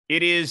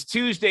It is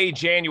Tuesday,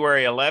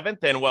 January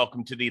 11th, and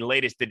welcome to the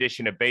latest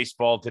edition of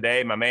Baseball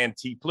Today. My man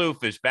T.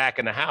 Plouffe is back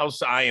in the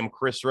house. I am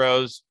Chris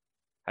Rose.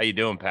 How you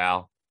doing,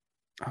 pal?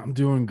 I'm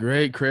doing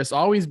great, Chris.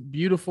 Always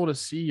beautiful to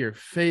see your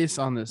face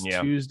on this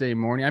Tuesday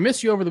morning. I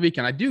miss you over the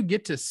weekend. I do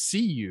get to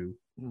see you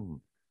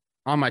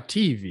on my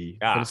TV,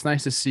 but it's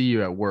nice to see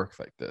you at work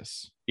like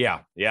this. Yeah.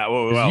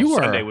 Well,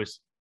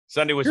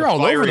 Sunday was you're a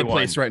all over the one.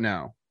 place right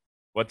now.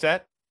 What's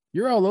that?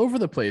 You're all over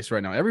the place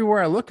right now.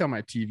 Everywhere I look on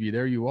my TV,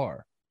 there you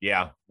are.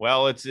 Yeah.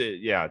 Well,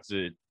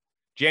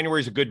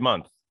 January's a good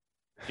month.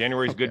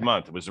 January's a good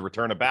month. It was the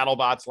return of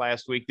BattleBots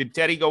last week. Did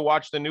Teddy go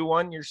watch the new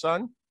one, your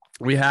son?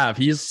 We have.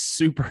 He's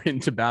super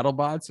into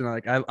BattleBots,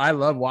 and I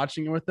love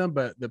watching it with him.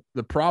 But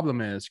the problem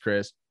is,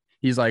 Chris,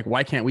 he's like,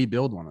 why can't we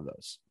build one of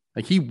those?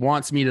 Like, he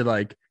wants me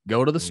to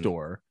go to the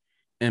store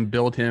and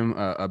build him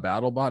a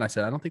BattleBot. I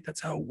said, I don't think that's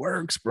how it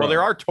works, bro. Well,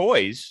 there are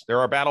toys. There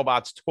are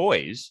BattleBots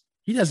toys.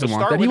 He doesn't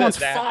want that. He wants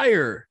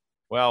fire.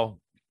 Well,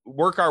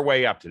 work our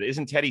way up to it.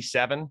 Isn't Teddy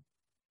 7?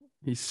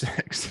 He's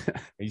 6.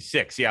 He's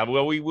 6. Yeah.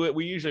 Well,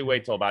 we usually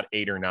wait till about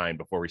 8 or 9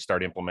 before we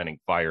start implementing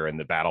fire in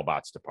the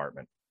BattleBots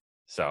department.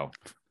 So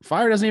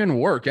fire doesn't even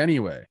work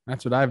anyway.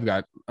 That's what I've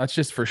got. That's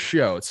just for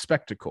show. It's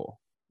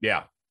spectacle.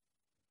 Yeah.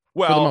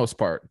 Well, for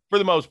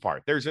the most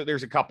part, there's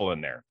a couple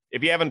in there.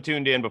 If you haven't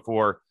tuned in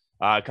before,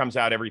 it comes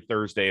out every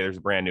Thursday. There's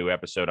a brand new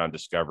episode on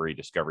Discovery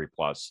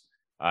Plus.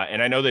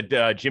 And I know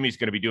that Jimmy's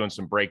going to be doing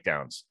some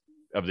breakdowns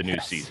of the new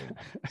season.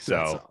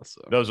 So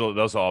awesome. Those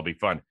will all be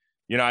fun.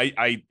 You know,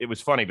 it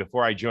was funny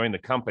before I joined the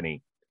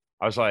company.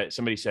 I was like,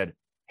 somebody said,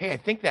 "Hey, I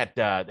think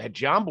that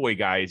John Boy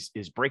guy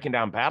is breaking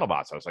down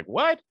BattleBots." I was like,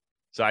 "What?"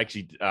 So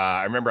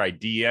I remember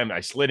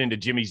I slid into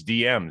Jimmy's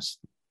DMs.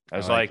 I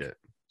was like,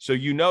 "So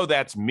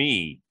that's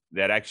me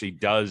that actually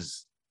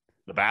does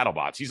the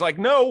BattleBots?" He's like,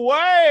 "No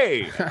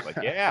way!" I'm like,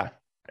 "Yeah."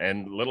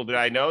 And little did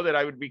I know that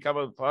I would become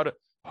a part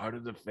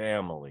of the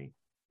family.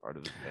 Part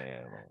of the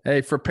family.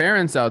 Hey, for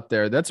parents out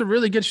there, that's a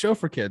really good show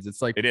for kids.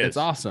 It's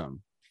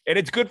awesome. And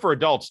it's good for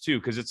adults too,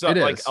 because it's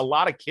like a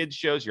lot of kids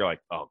shows. You're like,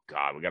 oh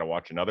God, we got to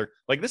watch another.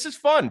 Like, this is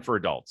fun for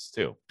adults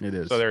too. It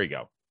is. So there you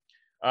go.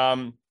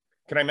 Can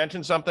I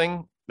mention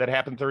something that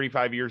happened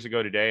 35 years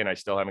ago today, and I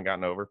still haven't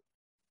gotten over?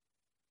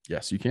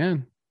 Yes, you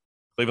can.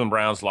 Cleveland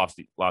Browns lost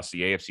the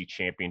AFC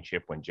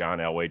Championship when John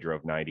Elway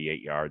drove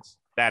 98 yards.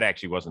 That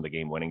actually wasn't the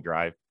game-winning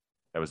drive.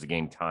 That was the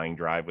game-tying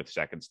drive with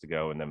seconds to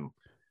go, and then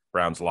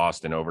Browns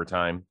lost in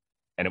overtime,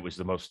 and it was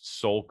the most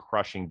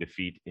soul-crushing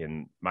defeat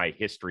in my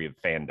history of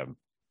fandom.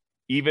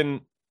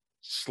 Even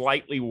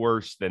slightly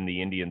worse than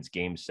the Indians'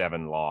 Game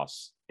 7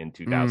 loss in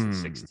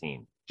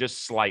 2016.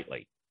 Just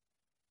slightly.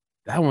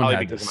 That one had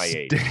because of my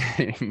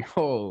age.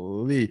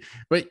 Holy.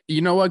 But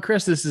you know what,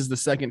 Chris? This is the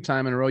second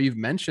time in a row you've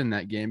mentioned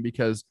that game,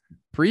 because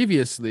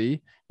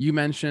previously you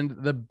mentioned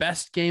the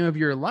best game of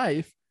your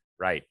life.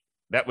 Right.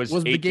 That was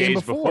 8 the game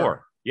days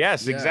before.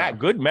 Yes, exactly.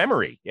 Good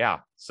memory.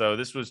 Yeah. So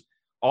this was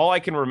all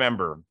I can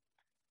remember.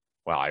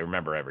 Well, I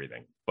remember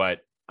everything, but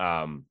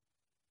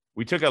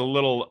we took a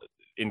little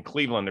in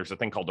Cleveland. There's a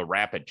thing called the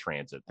Rapid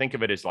Transit. Think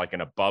of it as like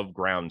an above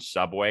ground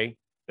subway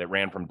that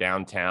ran from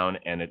downtown,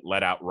 and it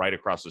led out right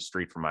across the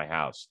street from my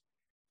house.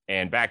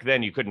 And back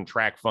then you couldn't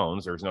track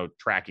phones. There was no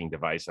tracking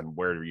device on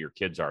where your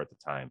kids are at the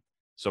time.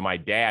 So my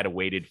dad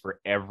waited for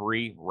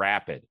every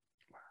Rapid.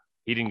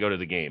 He didn't go to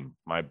the game.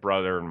 My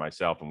brother and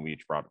myself, and we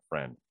each brought a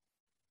friend.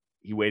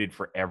 He waited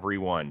for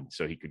everyone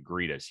so he could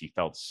greet us. He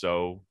felt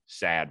so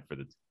sad for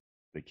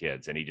the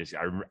kids.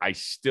 And I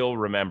still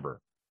remember,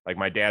 like,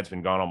 my dad's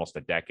been gone almost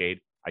a decade.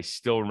 I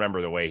still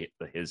remember the way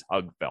his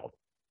hug felt.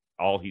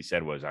 All he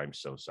said was, "I'm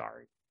so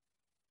sorry."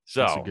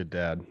 So that's a good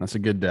dad. That's a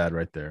good dad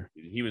right there.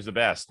 He was the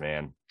best,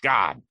 man.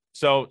 God.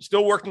 So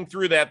still working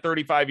through that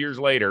 35 years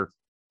later,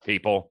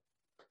 people.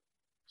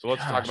 So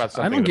let's talk about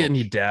something. I don't get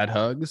any dad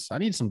hugs. I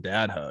need some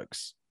dad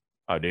hugs.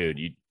 Oh,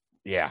 dude.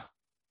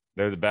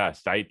 They're the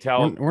best.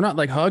 We're not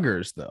like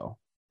huggers, though.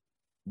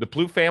 The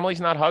Plouffe family's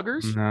not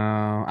huggers?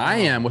 No, I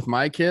am with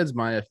my kids,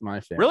 my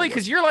family. Really?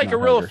 Because you're like a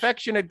real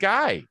affectionate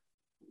guy.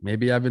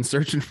 Maybe I've been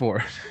searching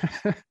for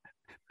it.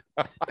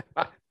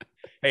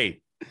 Hey,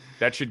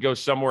 that should go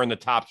somewhere in the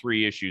top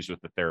 3 issues with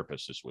the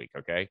therapist this week.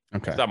 Okay.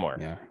 Somewhere.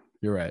 Yeah,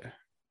 you're right.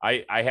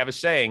 I have a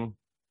saying.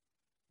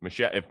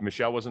 Michelle, if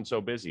Michelle wasn't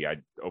so busy,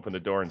 I'd open the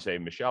door and say,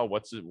 "Michelle,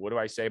 what do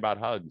I say about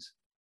hugs?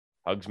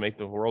 Hugs make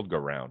the world go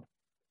round."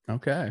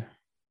 Okay.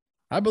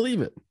 I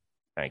believe it.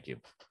 Thank you.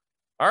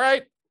 All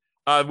right.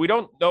 We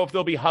don't know if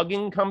they'll be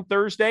hugging come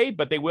Thursday,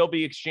 but they will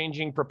be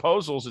exchanging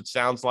proposals, it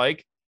sounds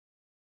like.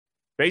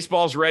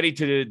 Baseball's ready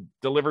to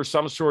deliver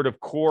some sort of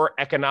core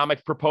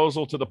economic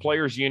proposal to the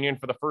players' union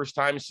for the first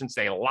time since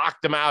they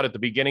locked them out at the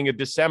beginning of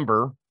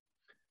December.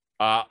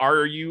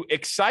 Are you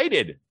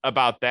excited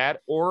about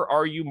that, or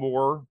are you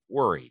more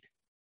worried?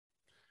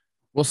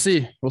 We'll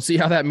see. We'll see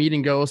how that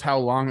meeting goes, how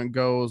long it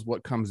goes,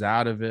 what comes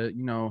out of it.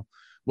 You know,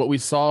 what we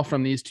saw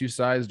from these two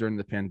sides during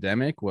the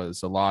pandemic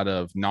was a lot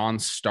of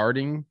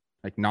non-starters.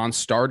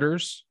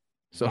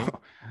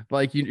 So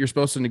like you're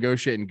supposed to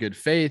negotiate in good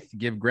faith,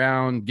 give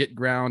ground, get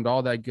ground,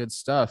 all that good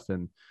stuff.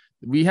 And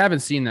we haven't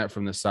seen that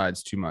from the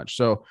sides too much.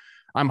 So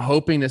I'm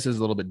hoping this is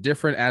a little bit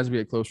different as we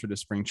get closer to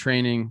spring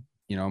training.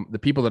 You know, the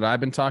people that I've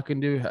been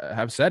talking to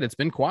have said it's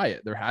been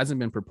quiet. There hasn't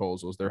been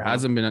proposals. There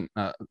hasn't been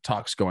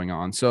talks going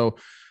on. So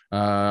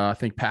I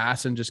think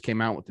Passan just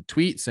came out with the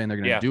tweet saying they're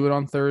going to do it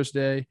on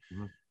Thursday.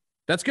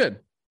 That's good.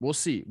 We'll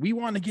see. We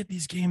want to get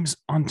these games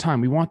on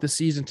time. We want the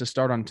season to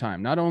start on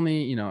time. Not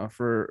only, you know,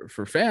 for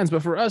fans,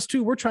 but for us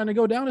too. We're trying to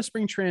go down to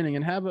spring training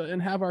and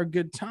have our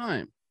good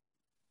time.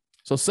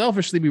 So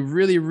selfishly, we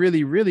really,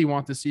 really, really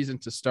want the season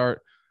to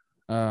start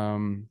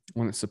when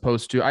it's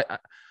supposed to.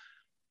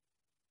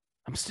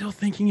 I'm still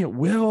thinking it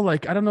will.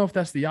 Like, I don't know if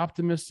that's the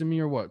optimist in me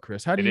or what,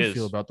 Chris. How do you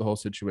feel about the whole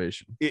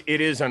situation?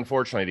 It is,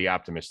 unfortunately, the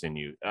optimist in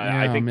you.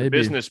 I think maybe the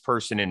business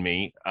person in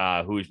me,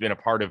 who's been a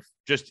part of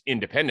just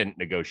independent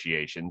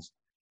negotiations,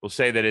 will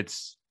say that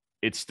it's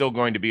still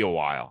going to be a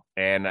while.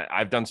 And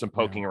I've done some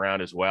poking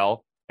around as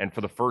well. And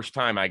for the first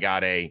time, I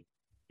got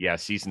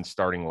season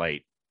starting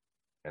late.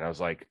 And I was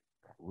like,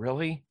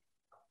 really?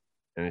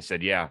 And they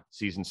said, yeah,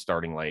 season's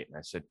starting late. And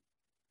I said,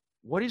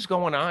 what is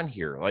going on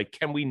here? Like,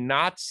 can we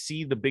not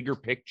see the bigger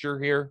picture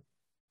here?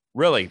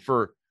 Really,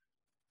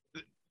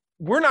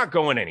 we're not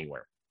going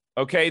anywhere.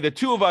 Okay. The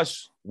two of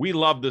us, we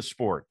love the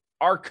sport.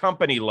 Our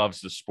company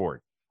loves the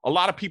sport. A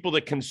lot of people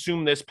that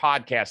consume this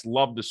podcast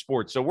love the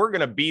sport. So we're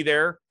going to be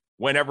there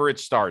whenever it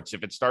starts.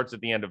 If it starts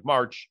at the end of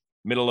March,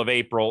 middle of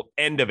April,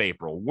 end of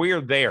April,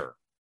 we're there.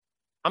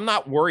 I'm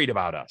not worried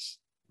about us.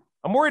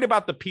 I'm worried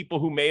about the people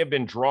who may have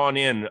been drawn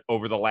in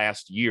over the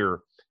last year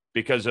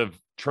because of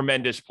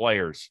tremendous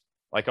players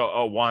like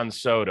a Juan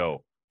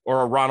Soto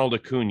or a Ronald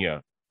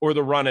Acuna or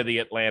the run of the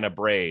Atlanta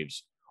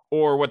Braves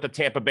or what the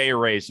Tampa Bay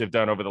Rays have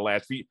done over the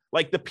last few.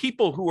 Like the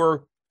people who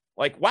are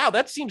like, wow,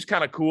 that seems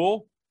kind of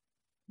cool.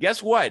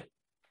 Guess what?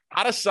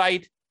 Out of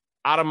sight,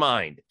 out of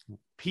mind.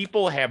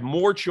 People have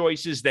more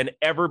choices than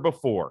ever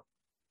before,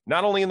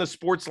 not only in the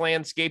sports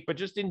landscape, but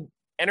just in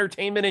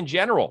entertainment in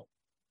general.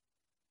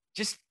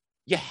 Just,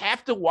 you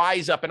have to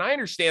wise up. And I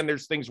understand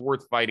there's things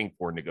worth fighting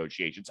for in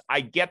negotiations.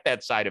 I get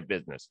that side of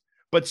business.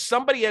 But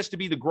somebody has to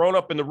be the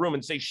grown-up in the room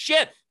and say,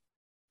 shit,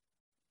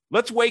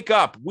 let's wake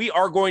up. We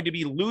are going to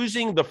be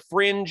losing the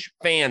fringe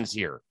fans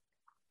here.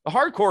 The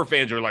hardcore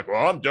fans are like,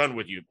 well, I'm done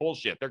with you.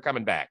 Bullshit. They're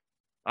coming back.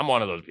 I'm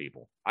one of those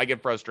people. I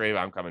get frustrated.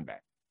 I'm coming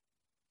back.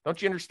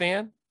 Don't you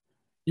understand?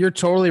 You're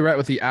totally right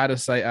with the out of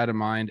sight, out of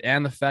mind,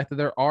 and the fact that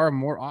there are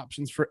more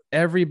options for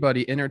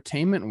everybody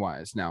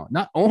entertainment-wise now.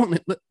 Not only,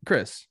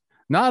 Chris,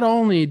 not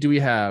only do we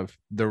have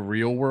the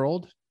real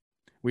world,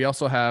 we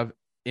also have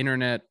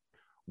internet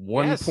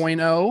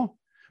 1.0,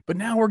 but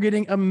now we're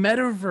getting a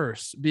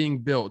metaverse being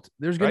built.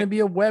 There's going to be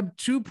a web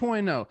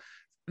 2.0.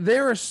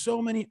 There are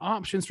so many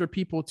options for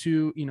people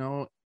to, you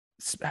know,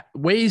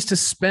 ways to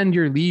spend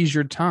your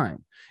leisure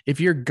time. If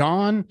you're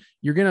gone,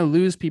 you're going to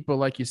lose people.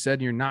 Like you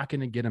said, you're not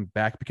going to get them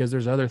back because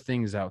there's other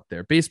things out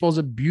there. Baseball is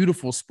a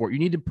beautiful sport. You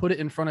need to put it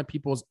in front of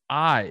people's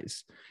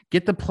eyes,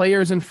 get the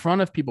players in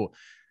front of people.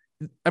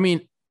 I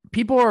mean,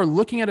 people are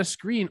looking at a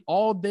screen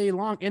all day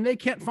long and they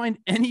can't find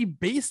any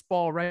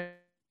baseball right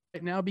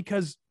now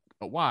because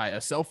why?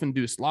 A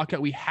self-induced lockout.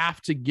 We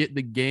have to get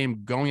the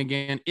game going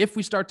again. If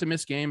we start to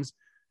miss games,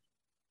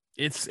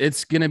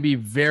 it's going to be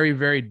very,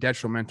 very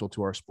detrimental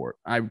to our sport.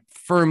 I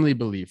firmly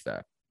believe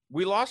that.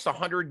 We lost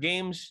 100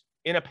 games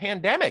in a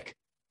pandemic.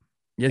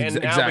 Yeah, and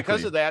now exactly.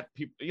 Because of that,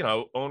 people, you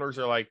know, owners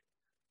are like,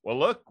 well,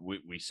 look,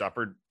 we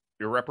suffered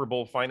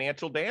irreparable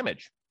financial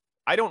damage.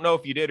 I don't know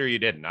if you did or you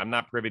didn't. I'm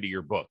not privy to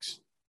your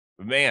books.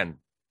 But man,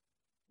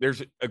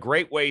 there's a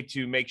great way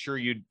to make sure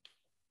you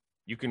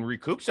can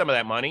recoup some of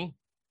that money.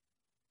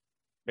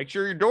 Make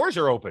sure your doors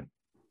are open.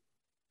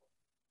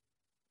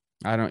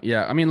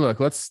 I mean, look,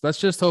 let's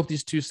just hope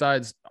these two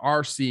sides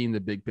are seeing the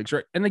big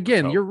picture. And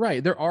again, you're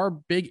right. There are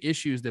big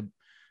issues that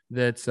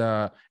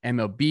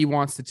MLB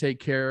wants to take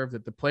care of,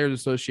 that the Players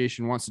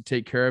Association wants to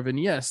take care of. And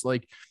yes,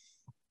 like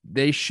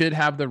they should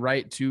have the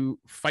right to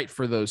fight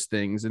for those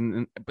things.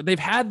 But they've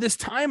had this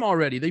time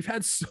already. They've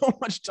had so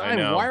much time.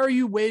 Why are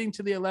you waiting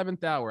to the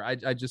 11th hour?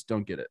 I just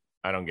don't get it.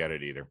 I don't get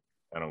it either.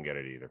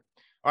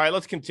 All right,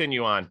 let's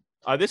continue on.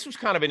 This was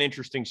kind of an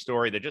interesting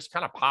story that just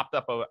kind of popped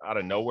up out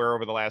of nowhere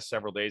over the last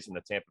several days in the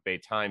Tampa Bay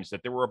Times,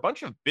 that there were a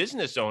bunch of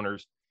business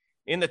owners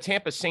in the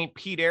Tampa St.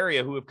 Pete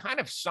area who have kind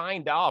of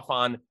signed off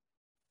on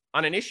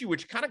an issue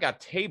which kind of got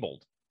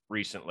tabled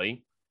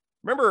recently.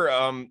 Remember,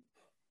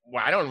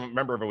 I don't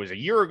remember if it was a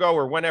year ago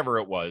or whenever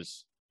it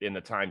was in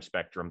the time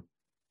spectrum,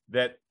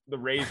 that the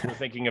Rays were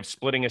thinking of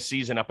splitting a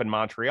season up in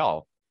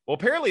Montreal. Well,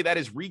 apparently that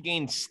has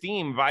regained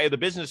steam via the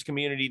business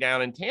community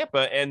down in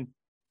Tampa. And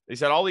they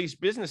said all these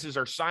businesses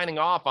are signing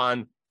off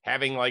on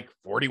having like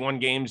 41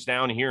 games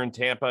down here in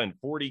Tampa and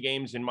 40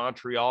 games in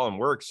Montreal. And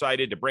we're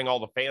excited to bring all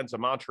the fans of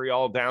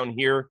Montreal down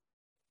here.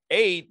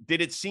 A,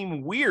 did it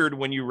seem weird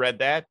when you read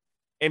that?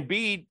 And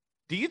B,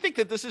 do you think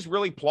that this is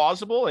really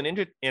plausible and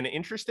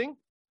interesting?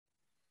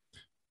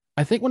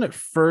 I think when it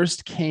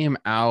first came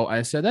out,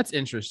 I said, that's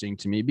interesting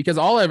to me because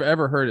all I've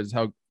ever heard is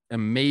how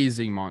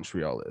amazing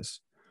Montreal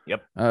is.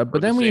 Yep.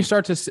 But then when you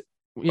start to,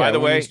 by the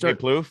way, hey,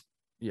 Plouffe.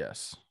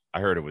 Yes. I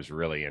heard it was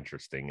really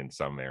interesting in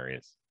some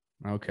areas.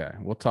 Okay,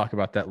 we'll talk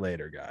about that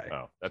later, guy.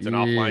 Oh, that's an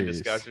offline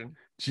discussion.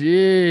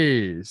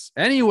 Jeez.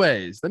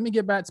 Anyways, let me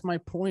get back to my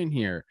point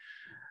here.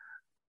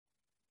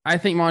 I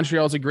think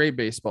Montreal is a great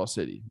baseball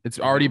city. It's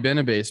already been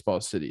a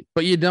baseball city,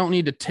 but you don't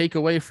need to take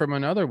away from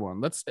another one.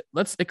 Let's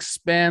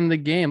expand the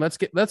game.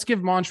 Let's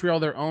give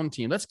Montreal their own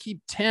team. Let's keep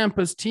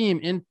Tampa's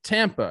team in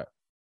Tampa,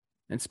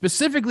 and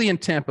specifically in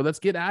Tampa. Let's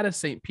get out of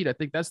St. Pete. I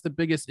think that's the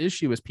biggest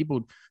issue is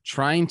people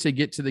trying to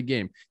get to the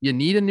game. You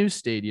need a new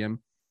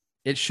stadium.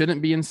 It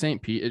shouldn't be in St.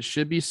 Pete. It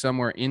should be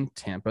somewhere in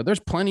Tampa. There's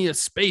plenty of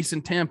space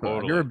in Tampa.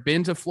 Totally. Have you ever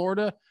been to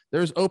Florida?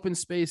 There's open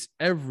space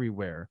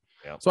everywhere.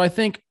 Yeah. So I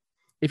think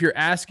if you're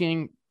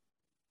asking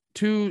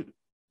two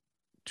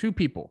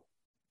people,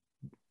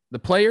 the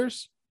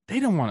players, they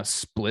don't want to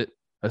split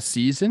a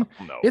season.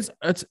 No.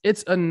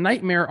 It's a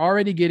nightmare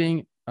already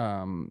getting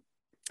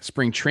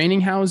spring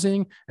training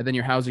housing, and then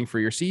your housing for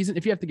your season.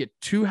 If you have to get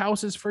 2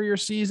 houses for your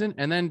season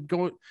and then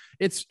go,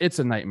 it's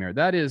a nightmare.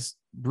 That is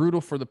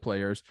brutal for the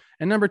players.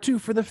 And number 2,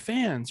 for the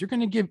fans, you're going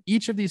to give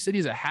each of these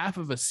cities a half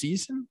of a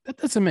season. That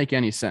doesn't make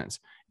any sense.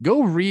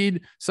 Go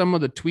read some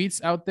of the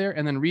tweets out there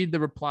and then read the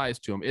replies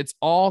to them. It's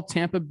all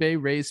Tampa Bay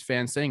Rays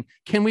fans saying,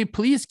 can we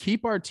please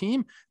keep our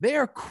team? They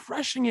are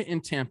crushing it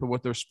in Tampa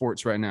with their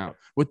sports right now,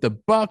 with the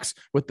Bucks,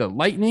 with the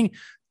Lightning.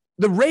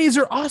 The Rays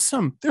are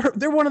awesome.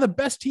 They're one of the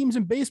best teams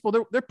in baseball.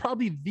 They're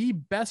probably the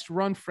best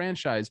run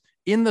franchise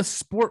in the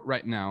sport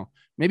right now,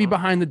 maybe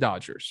behind the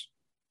Dodgers.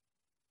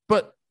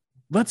 But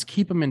let's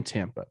keep them in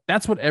Tampa.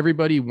 That's what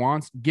everybody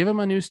wants. Give them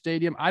a new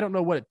stadium. I don't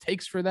know what it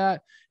takes for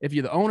that. If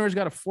you're the owner's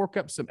got to fork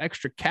up some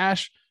extra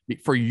cash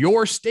for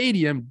your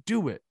stadium,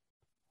 do it.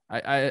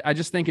 I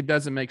just think it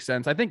doesn't make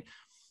sense. I think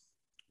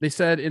they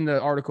said in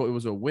the article it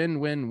was a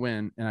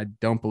win-win-win, and I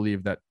don't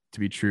believe that to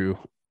be true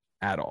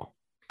at all.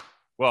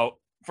 Well,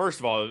 first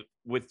of all,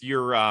 with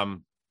your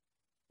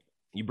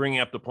you bringing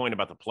up the point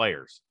about the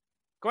players,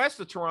 go ask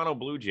the Toronto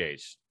Blue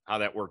Jays how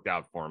that worked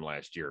out for them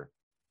last year.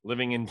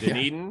 Living in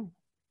Dunedin,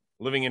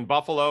 living in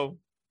Buffalo,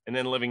 and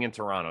then living in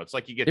Toronto. It's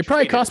like you get. It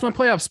probably cost them a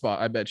playoff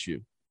spot, I bet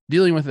you,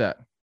 dealing with that.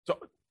 So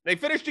they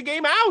finished the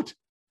game out.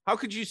 How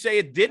could you say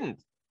it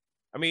didn't?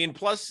 I mean,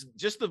 plus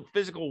just the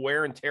physical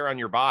wear and tear on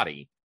your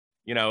body,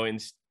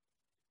 and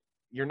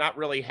you're not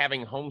really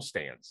having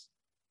homestands.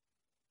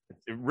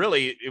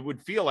 It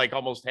would feel like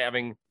almost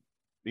having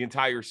the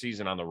entire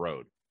season on the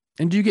road.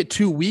 And do you get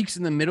 2 weeks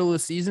in the middle of the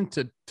season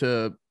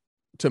to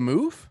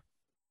move?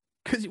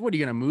 Because what are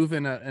you going to move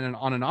on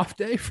an off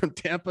day from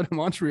Tampa to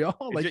Montreal?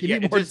 Like you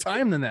need more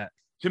time than that.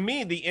 To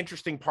me, the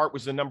interesting part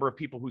was the number of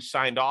people who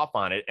signed off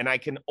on it. And I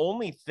can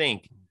only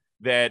think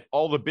that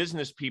all the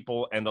business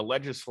people and the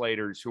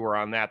legislators who are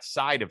on that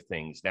side of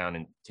things down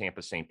in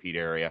Tampa, St. Pete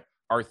area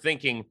are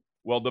thinking,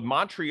 well, the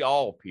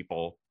Montreal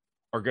people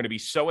are going to be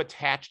so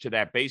attached to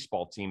that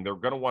baseball team. They're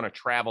going to want to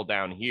travel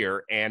down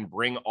here and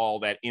bring all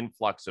that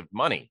influx of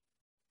money.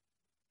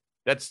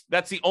 That's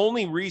the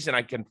only reason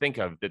I can think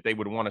of that they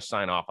would want to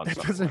sign off on. That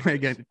doesn't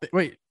make any.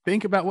 Wait,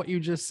 think about what you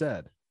just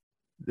said.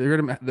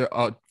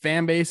 The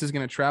fan base is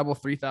going to travel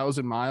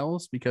 3,000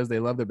 miles because they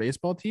love their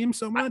baseball team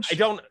so much.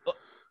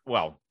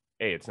 Well,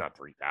 hey, it's not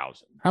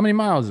 3,000. How many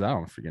miles is that? I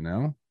don't freaking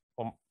know.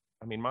 Well,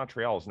 I mean,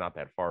 Montreal is not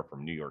that far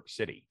from New York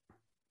City.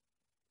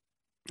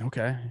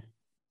 Okay.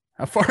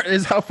 How far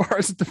is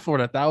it to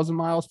Florida? 1,000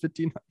 miles,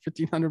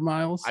 1,500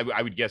 miles?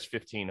 I would guess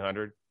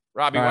 1,500.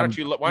 Robbie, why don't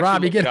you look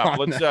it up?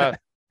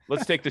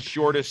 Let's take the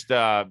shortest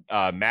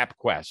map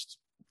quest.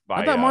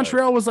 I thought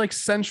Montreal was like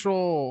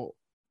central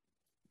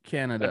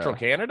Canada. Central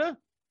Canada?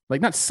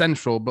 Like not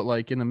central, but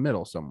like in the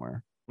middle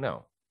somewhere.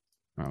 No.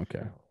 Oh,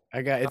 okay.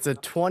 It's a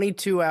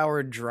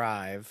 22-hour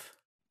drive.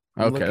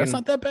 That's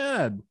not that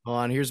bad. Hold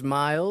on, here's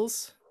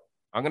miles.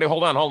 Hold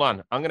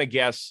on. I'm gonna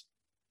guess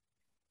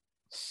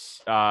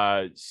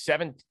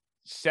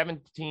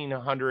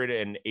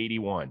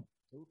 1,781.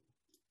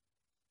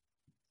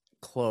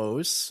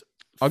 Close.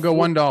 I'll go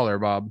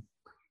 $1, Bob.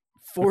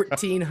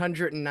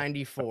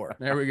 1,494.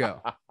 There we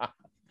go.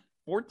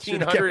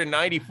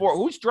 1,494.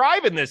 Who's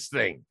driving this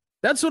thing?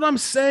 That's what I'm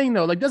saying,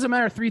 though. Like, doesn't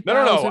matter.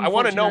 3,000. No. I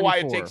want to know why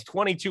it takes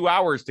 22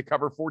 hours to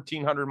cover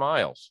 1,400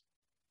 miles.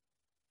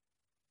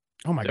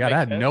 Oh my God, I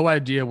had no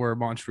idea where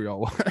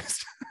Montreal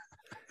was.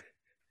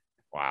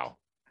 Wow.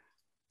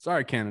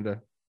 Sorry,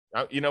 Canada.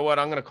 You know what?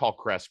 I'm going to call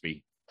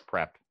Crespi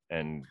Prep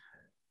and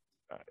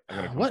I'm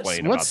going to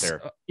complain about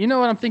there. You know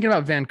what? I'm thinking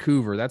about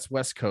Vancouver. That's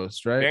West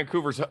Coast, right?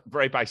 Vancouver's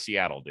right by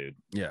Seattle, dude.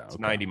 Yeah. It's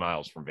 90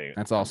 miles from Vancouver.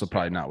 That's also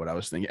probably not what I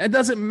was thinking. It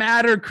doesn't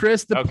matter,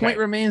 Chris. The point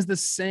remains the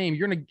same.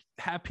 You're going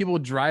to have people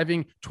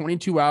driving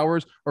 22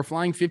 hours or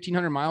flying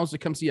 1,500 miles to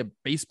come see a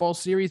baseball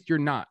series. You're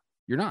not.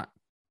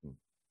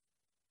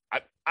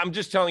 I'm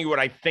just telling you what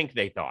I think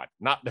they thought,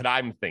 not that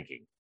I'm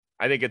thinking.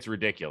 I think it's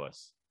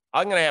ridiculous.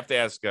 I'm going to have to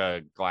ask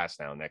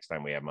Glasnow next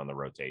time we have him on the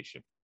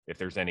rotation if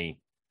there's any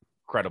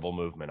credible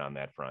movement on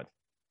that front,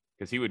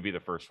 because he would be the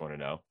first one to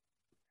know.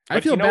 But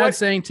I feel bad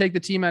saying take the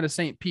team out of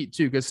St. Pete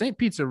too, because St.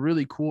 Pete's a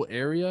really cool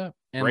area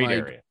and great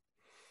area,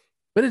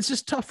 but it's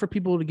just tough for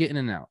people to get in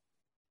and out.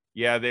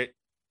 Yeah,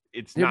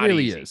 it's not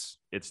really easy.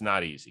 It's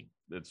not easy.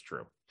 That's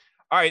true.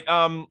 All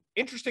right.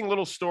 Interesting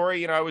little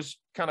story. I was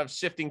kind of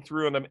sifting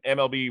through on the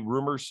MLB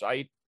rumors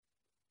site.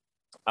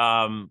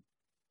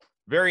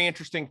 Very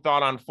interesting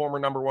thought on former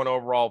number 1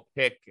 overall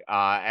pick,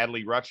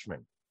 Adley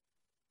Rutschman,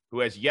 who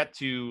has yet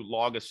to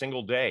log a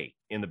single day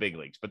in the big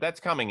leagues, but that's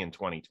coming in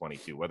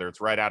 2022, whether it's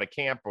right out of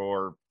camp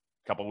or a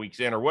couple weeks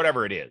in or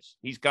whatever it is.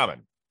 He's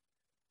coming.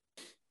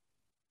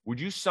 Would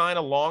you sign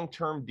a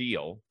long-term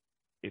deal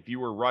if you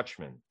were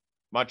Rutschman,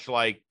 much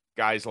like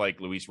guys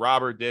like Luis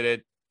Robert did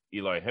it,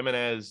 Eloy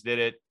Jimenez did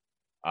it,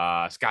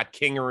 Scott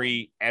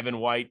Kingery, Evan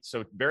White?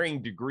 So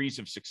varying degrees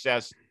of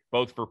success,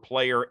 both for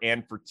player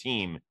and for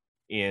team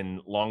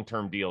in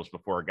long-term deals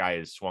before a guy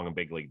has swung a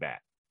big league bat.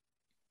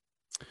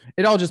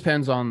 It all just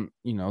depends on,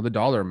 the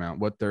dollar amount,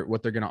 what they're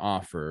going to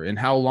offer and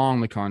how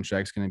long the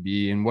contract's going to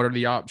be and what are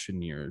the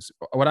option years.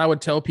 What I would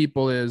tell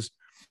people is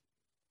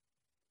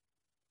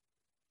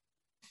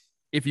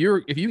if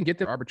you can get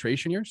the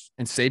arbitration years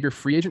and save your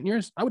free agent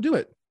years, I would do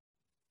it.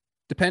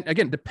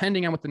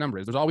 Depending on what the number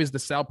is. There's always the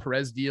Sal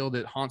Perez deal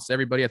that haunts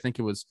everybody. I think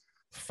it was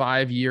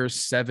 5 years,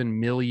 $7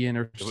 million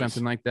or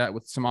something like that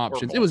with some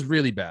options. Horrible. It was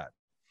really bad.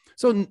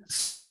 So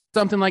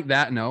something like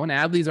that, no. And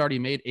Adley's already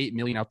made $8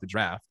 million out the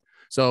draft.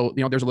 So,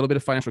 there's a little bit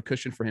of financial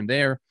cushion for him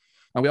there.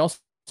 And we also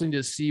need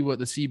to see what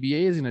the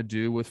CBA is going to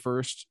do with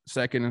first,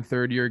 second, and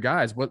third year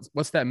guys.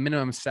 What's that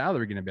minimum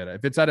salary going to be at?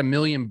 If it's at $1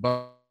 million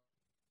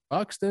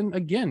bucks, then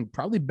again,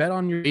 probably bet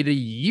on your 8 a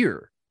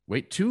year.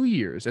 Wait 2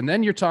 years, and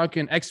then you're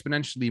talking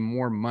exponentially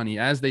more money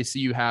as they see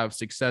you have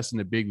success in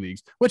the big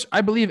leagues, which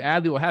I believe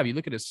Adley will have. You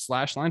look at his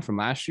slash line from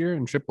last year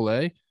in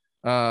AAA.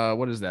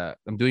 What is that?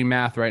 I'm doing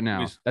math right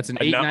now. That's an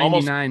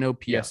 899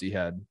 OPS he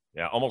had.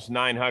 Yeah, almost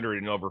 900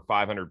 and over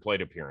 500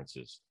 plate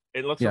appearances.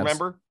 And let's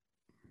remember,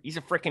 he's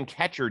a freaking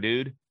catcher,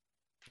 dude.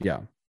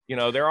 Yeah.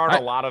 There aren't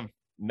a lot of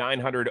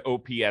 900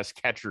 OPS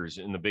catchers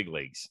in the big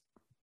leagues.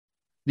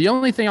 The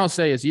only thing I'll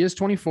say is he is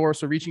 24,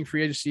 so reaching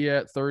free agency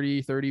at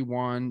 30,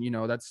 31,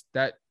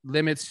 that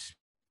limits.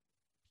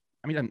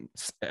 I mean,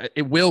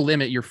 it will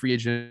limit your free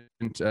agent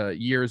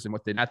years and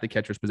what they at the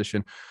catcher's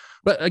position.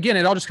 But again,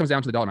 it all just comes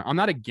down to the dollar amount. I'm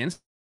not against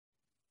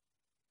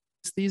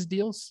these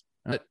deals.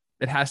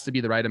 It has to be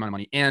the right amount of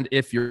money. And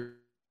if you're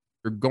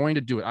going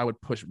to do it, I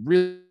would push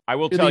I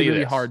will tell you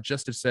really hard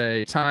just to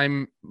say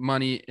time,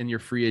 money in your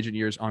free agent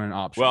years on an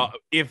option. Well,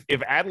 if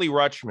Adley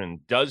Rutschman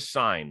does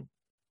sign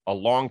a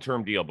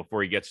long-term deal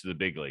before he gets to the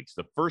big leagues,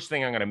 the first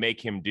thing I'm going to make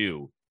him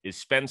do is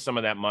spend some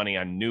of that money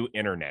on new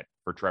internet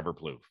for Trevor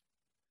Plouffe.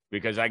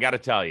 Because I got to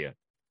tell you,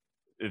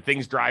 the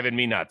thing's driving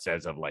me nuts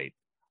as of late.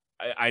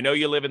 I know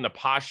you live in the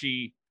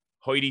poshy,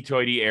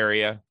 hoity-toity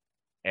area,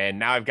 and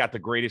now I've got the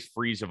greatest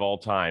freeze of all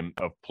time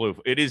of Plouffe.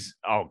 It is,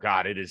 oh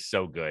God, it is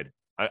so good.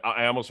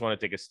 I almost want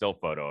to take a still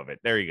photo of it.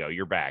 There you go.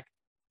 You're back.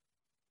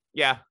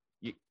 Yeah,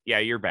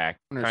 you're back,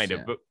 kind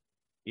of. But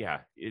yeah,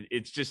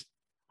 it's just,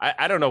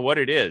 I don't know what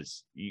it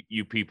is,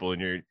 you people,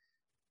 and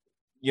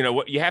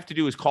what you have to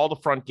do is call the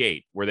front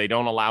gate where they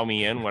don't allow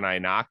me in when I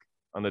knock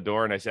on the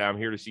door and I say, I'm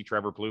here to see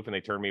Trevor Plouffe, and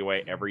they turn me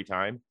away every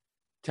time.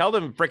 Tell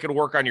them freaking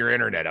work on your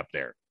internet up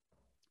there.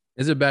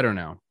 Is it better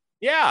now?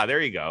 Yeah, there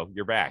you go.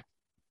 You're back.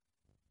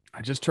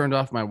 I just turned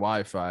off my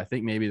Wi-Fi. I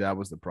think maybe that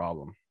was the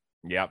problem.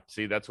 Yep.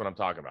 See, that's what I'm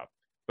talking about.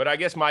 But I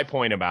guess my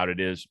point about it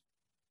is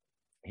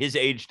his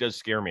age does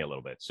scare me a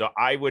little bit. So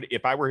I would,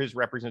 if I were his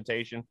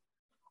representation,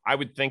 I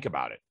would think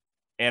about it.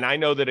 And I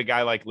know that a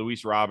guy like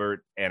Luis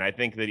Robert, and I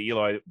think that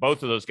Eloy,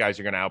 both of those guys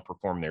are going to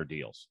outperform their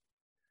deals.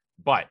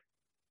 But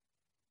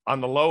on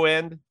the low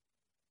end,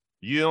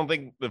 you don't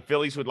think the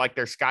Phillies would like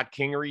their Scott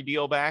Kingery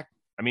deal back?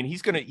 I mean,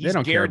 they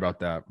don't care about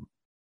that.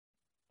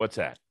 What's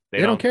that? They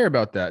don't care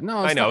about that. No,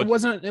 I know. It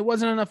wasn't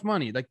enough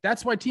money. Like,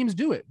 that's why teams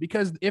do it,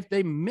 because if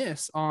they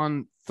miss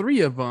on 3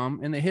 of them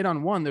and they hit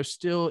on 1, they're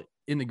still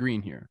in the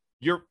green here.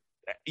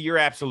 You're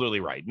absolutely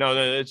right. No,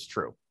 it's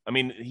true. I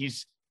mean,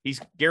 he's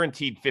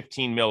guaranteed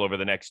 15 mil over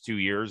the next 2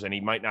 years, and he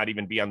might not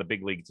even be on the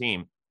big league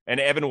team. And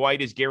Evan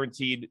White is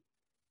guaranteed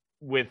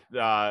with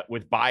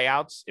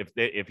buyouts.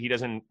 If he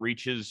doesn't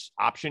reach his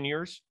option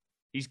years,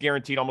 he's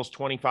guaranteed almost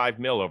 25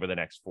 mil over the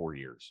next 4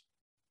 years.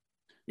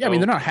 Yeah, I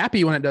mean, they're not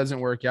happy when it doesn't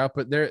work out,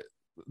 but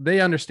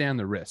they understand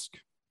the risk.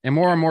 And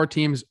more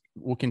teams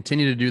will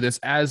continue to do this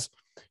as,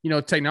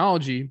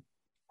 technology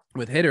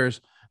with hitters,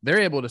 they're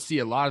able to see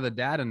a lot of the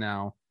data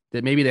now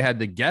that maybe they had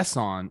to guess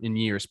on in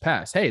years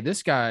past. Hey,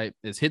 this guy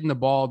is hitting the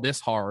ball this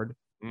hard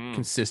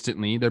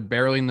consistently. They're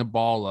barreling the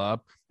ball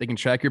up. They can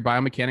track your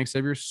biomechanics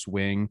of your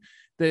swing.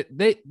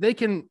 They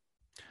can.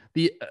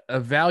 The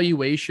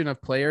evaluation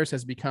of players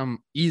has become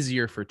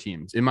easier for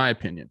teams, in my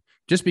opinion,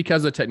 just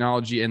because of the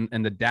technology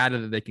and the data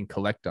that they can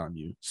collect on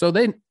you. So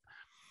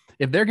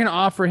if they're going to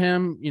offer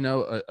him,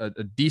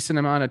 a decent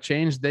amount of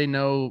change, they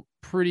know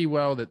pretty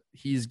well that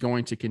he's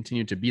going to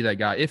continue to be that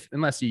guy.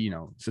 Unless he,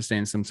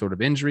 sustains some sort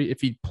of injury, if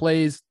he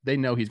plays, they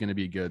know he's going to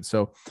be good.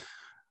 So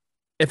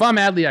if I'm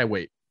Adley, I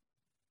wait.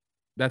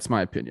 That's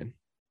my opinion.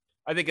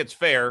 I think it's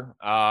fair.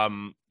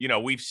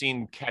 We've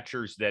seen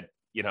catchers that,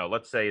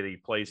 let's say that he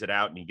plays it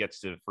out and he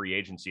gets to free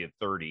agency at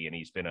 30 and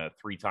he's been a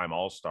 3-time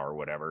All-Star or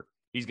whatever.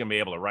 He's going to be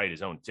able to write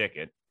his own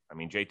ticket. I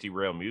mean, JT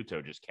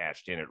Realmuto just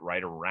cashed in at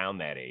right around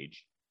that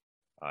age,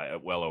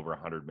 at well over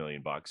 $100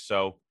 million.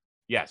 So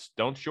yes,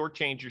 don't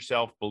shortchange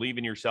yourself. Believe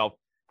in yourself.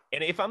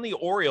 And if I'm the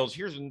Orioles,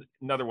 here's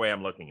another way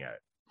I'm looking at it.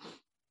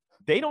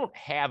 They don't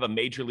have a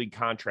major league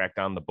contract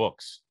on the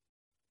books.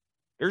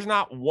 There's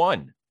not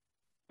one.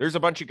 There's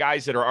a bunch of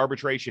guys that are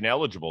arbitration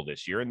eligible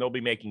this year, and they'll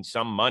be making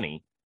some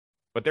money,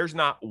 but there's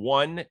not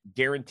one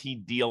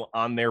guaranteed deal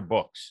on their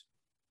books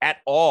at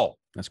all.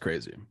 That's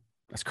crazy.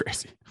 That's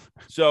crazy.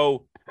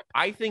 So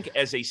I think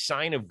as a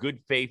sign of good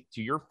faith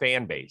to your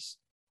fan base,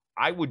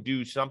 I would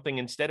do something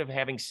instead of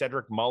having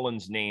Cedric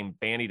Mullins' name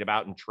bandied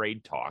about in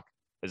trade talk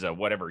as a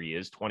whatever he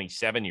is,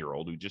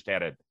 27-year-old who just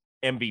had an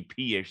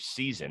MVP-ish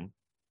season,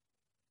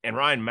 and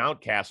Ryan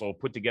Mountcastle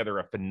put together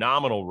a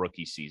phenomenal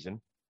rookie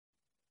season.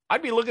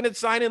 I'd be looking at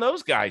signing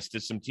those guys to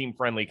some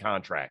team-friendly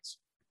contracts.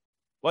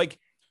 Like,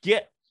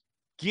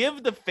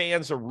 give the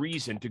fans a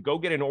reason to go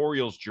get an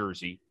Orioles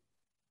jersey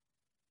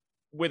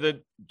with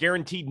a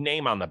guaranteed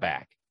name on the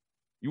back.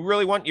 You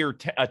really want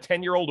a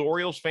 10-year-old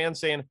Orioles fan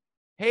saying,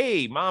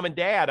 hey, mom and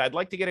dad, I'd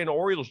like to get an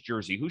Orioles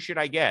jersey. Who should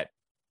I get?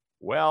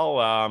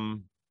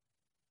 Well,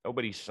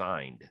 nobody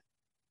signed.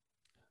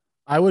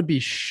 I would be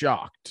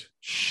shocked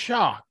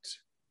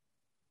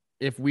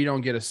if we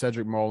don't get a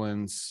Cedric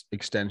Mullins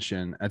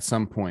extension at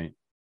some point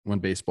when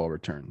baseball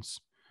returns.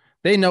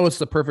 They know it's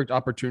the perfect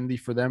opportunity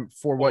for them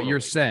for what you're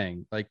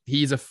saying. Like,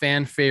 he's a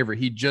fan favorite.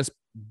 He just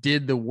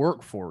did the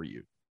work for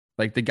you.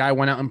 Like, the guy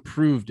went out and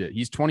proved it.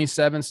 He's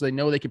 27, so they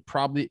know they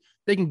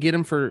can get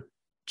him for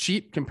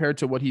cheap compared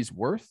to what he's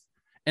worth.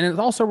 And it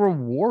also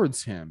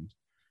rewards him,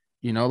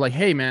 like,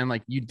 hey man,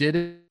 like, you did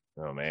it.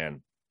 Oh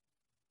man.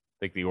 I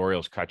think the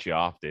Orioles cut you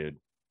off, dude.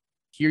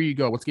 Here you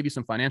go. Let's give you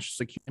some financial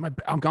security.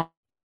 I'm gone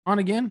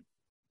again.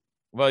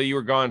 Well, you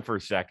were gone for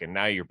a second.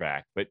 Now you're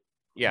back, but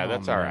yeah,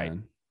 that's all right.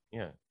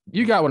 Yeah.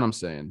 You got what I'm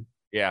saying.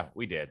 Yeah,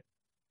 we did.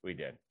 All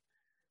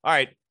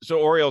right. So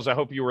Orioles, I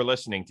hope you were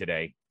listening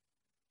today,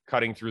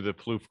 cutting through the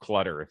Plouffe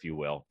clutter, if you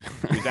will.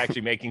 He's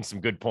actually making some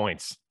good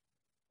points.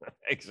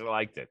 I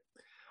liked it.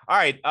 All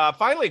right.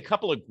 Finally, a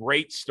couple of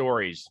great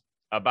stories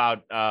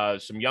about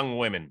some young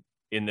women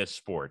in this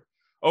sport.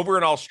 Over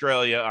in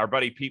Australia, our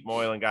buddy Pete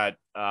Moylan got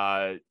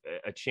a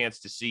chance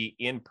to see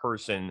in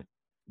person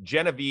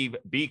Genevieve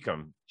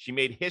Beacom. She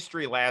made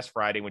history last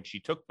Friday when she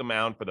took the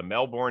mound for the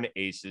Melbourne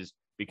Aces,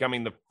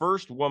 becoming the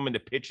first woman to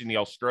pitch in the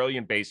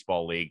Australian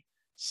Baseball League.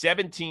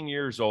 17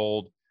 years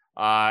old.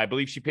 I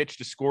believe she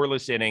pitched a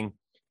scoreless inning.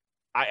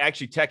 I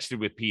actually texted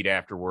with Pete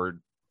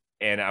afterward,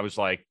 and I was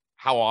like,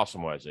 how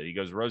awesome was it? He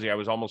goes, Rosie, I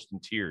was almost in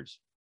tears.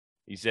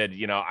 He said,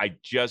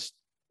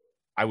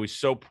 I was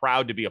so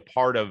proud to be a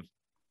part of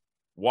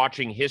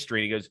watching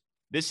history. And he goes,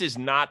 this is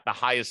not the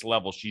highest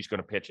level she's going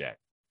to pitch at.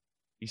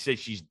 He said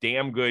she's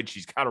damn good.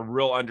 She's got a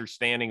real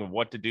understanding of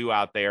what to do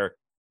out there.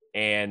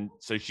 And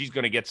so she's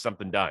going to get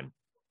something done.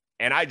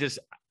 And I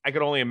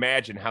could only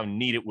imagine how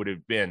neat it would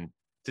have been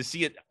to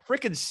see a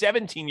freaking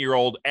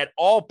 17-year-old at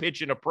all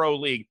pitch in a pro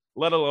league,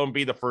 let alone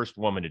be the first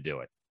woman to do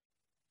it.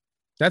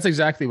 That's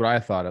exactly what I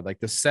thought of. Like,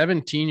 the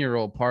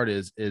 17-year-old part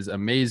is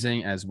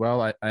amazing as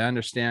well. I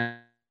understand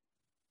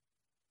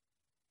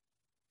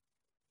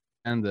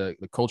and the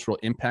cultural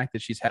impact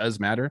that she's had does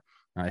matter.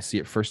 I see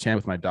it firsthand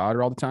with my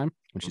daughter all the time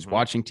when she's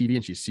watching TV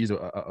and she sees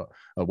a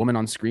woman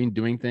on screen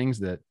doing things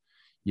that,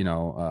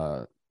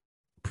 5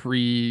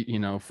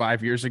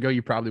 years ago,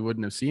 you probably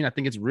wouldn't have seen. I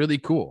think it's really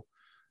cool.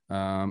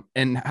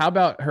 And how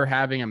about her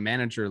having a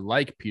manager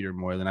like Peter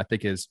Moylan? I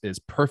think is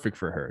perfect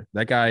for her.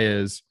 That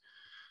guy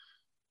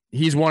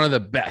he's one of the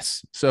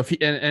best. So if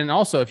he, and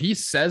also if he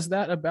says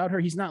that about her,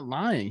 he's not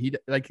lying.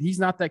 He's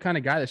not that kind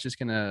of guy that's just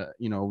gonna,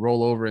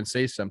 roll over and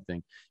say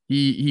something.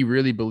 He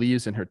really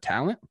believes in her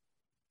talent,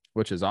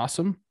 which is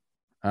awesome.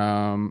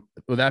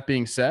 With that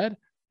being said,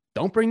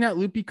 don't bring that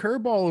loopy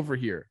curveball over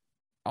here.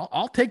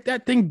 I'll take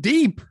that thing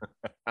deep.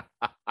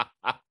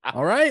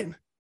 All right.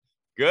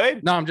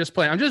 Good. No, I'm just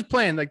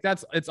playing. Like,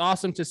 it's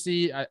awesome to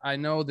see. I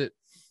know that,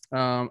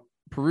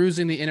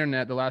 perusing the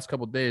internet the last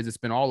couple of days, it's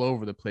been all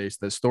over the place.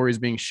 The story's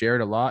being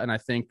shared a lot. And I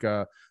think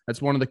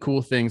that's one of the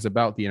cool things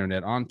about the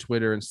internet on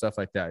Twitter and stuff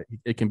like that.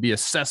 It can be a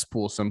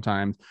cesspool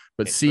sometimes,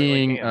 but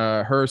seeing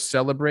her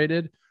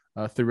celebrated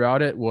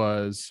throughout it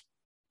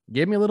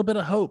gave me a little bit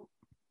of hope.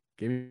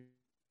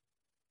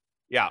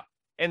 Yeah.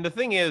 And the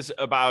thing is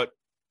about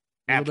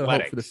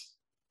athletics.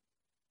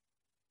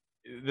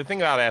 The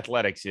thing about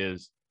athletics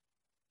is,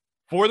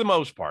 for the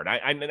most part,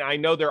 I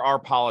know there are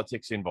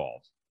politics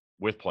involved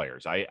with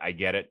players. I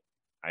get it.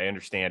 I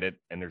understand it.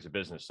 And there's a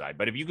business side.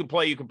 But if you can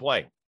play, you can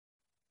play.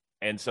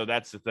 And so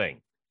that's the thing.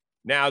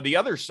 Now, the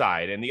other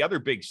side and the other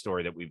big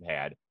story that we've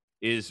had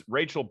is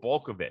Rachel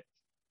Bolkovich.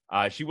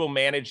 She will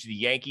manage the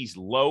Yankees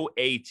low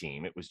A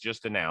team. It was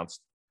just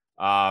announced,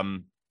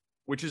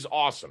 which is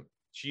awesome.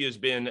 She has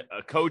been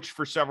a coach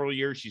for several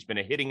years. She's been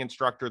a hitting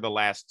instructor the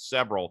last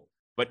several.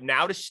 But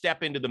now to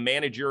step into the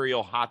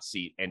managerial hot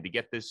seat and to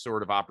get this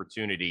sort of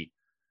opportunity,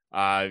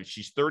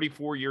 she's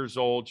 34 years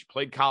old. She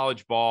played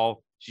college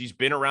ball. She's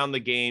been around the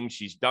game.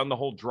 She's done the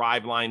whole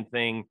drive line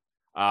thing.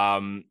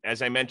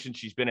 As I mentioned,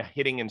 she's been a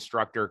hitting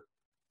instructor.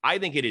 I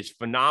think it is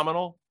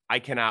phenomenal. I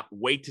cannot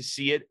wait to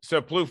see it.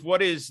 So, Plouffe,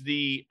 what is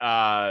the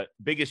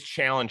biggest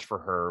challenge for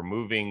her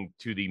moving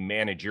to the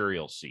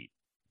managerial seat?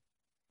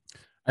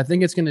 I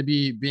think it's going to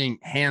be being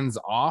hands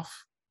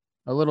off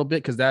a little bit,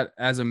 because that,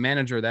 as a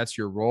manager, that's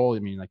your role. I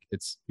mean, like,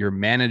 you're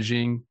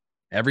managing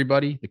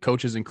everybody, the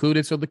coaches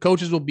included. So the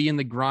coaches will be in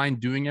the grind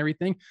doing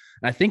everything.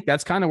 And I think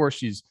that's kind of where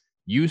she's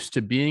used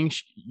to being.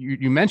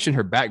 You mentioned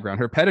her background.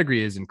 Her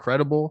pedigree is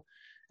incredible.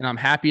 And I'm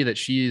happy that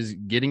she's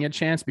getting a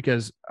chance,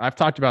 because I've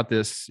talked about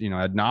this,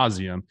 ad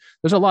nauseum.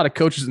 There's a lot of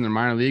coaches in the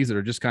minor leagues that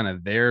are just kind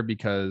of there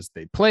because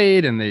they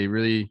played and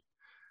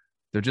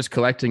they're just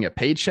collecting a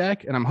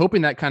paycheck. And I'm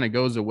hoping that kind of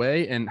goes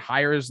away, and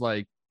hires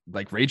like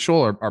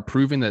Rachel are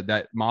proving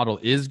that model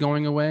is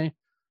going away.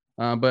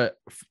 But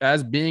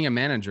as being a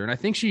manager, and I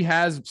think she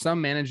has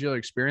some managerial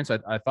experience.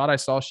 I thought I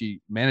saw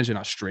she managed in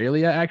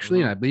Australia,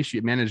 actually. Mm-hmm. And I believe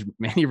she managed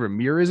Manny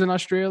Ramirez in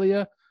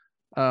Australia.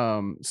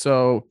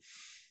 So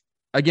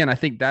again, I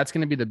think that's going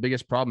to be the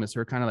biggest problem, is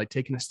her kind of like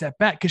taking a step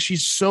back, because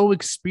she's so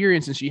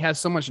experienced and she has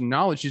so much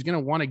knowledge. She's going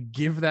to want to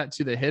give that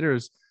to the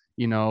hitters,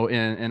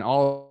 and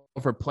all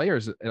of her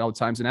players at all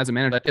times. And as a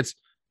manager,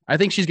 I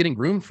think she's getting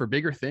groomed for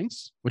bigger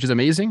things, which is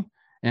amazing.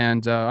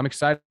 And I'm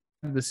excited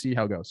to see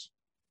how it goes.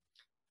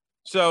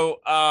 So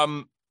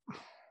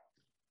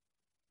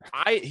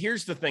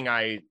here's the thing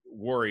I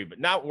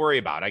not worry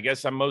about. I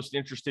guess I'm most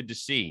interested to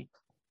see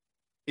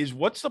is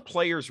what's the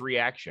player's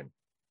reaction.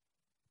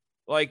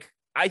 Like,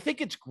 I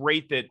think it's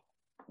great that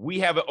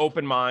we have an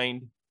open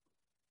mind.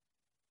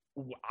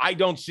 I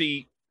don't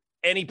see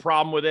any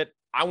problem with it.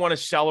 I want to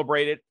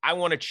celebrate it. I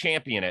want to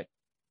champion it.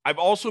 I've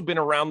also been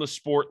around the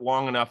sport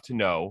long enough to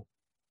know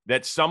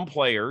that some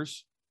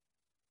players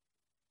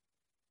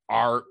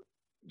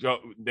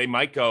they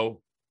might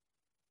go,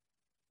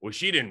 well,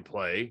 she didn't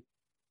play.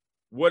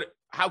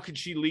 How could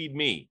she lead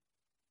me?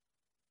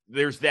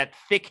 There's that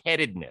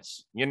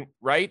thick-headedness,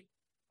 right?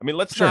 I mean,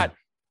 let's not,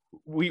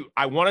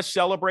 I want to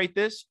celebrate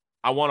this.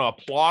 I want to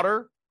applaud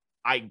her.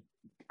 I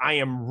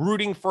am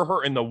rooting for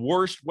her in the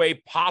worst way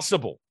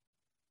possible.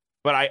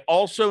 But I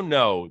also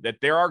know that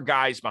there are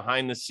guys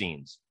behind the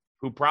scenes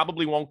who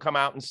probably won't come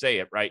out and say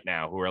it right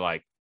now, who are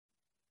like,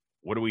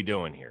 what are we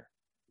doing here?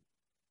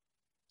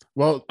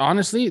 Well,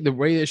 honestly, the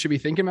way they should be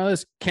thinking about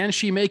this, can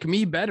she make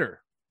me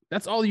better?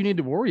 That's all you need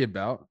to worry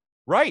about.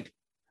 Right.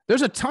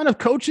 There's a ton of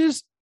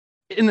coaches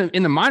in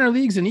the minor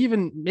leagues and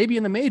even maybe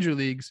in the major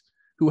leagues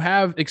who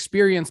have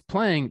experience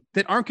playing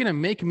that aren't going to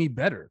make me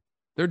better.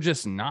 They're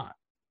just not.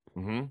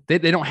 Mm-hmm. They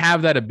don't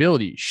have that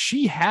ability.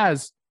 She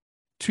has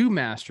 2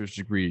 master's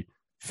degree,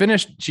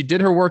 finished. She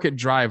did her work at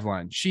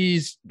Driveline.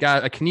 She's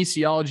got a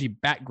kinesiology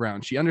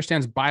background. She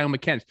understands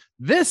biomechanics.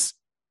 This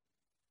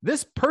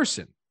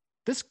person,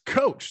 this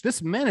coach,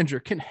 this manager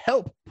can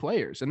help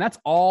players. And that's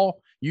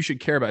all you should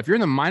care about. If you're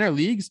in the minor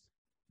leagues,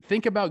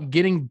 think about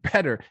getting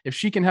better. If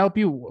she can help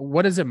you,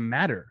 what does it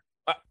matter?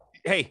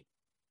 Hey,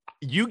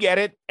 you get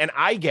it and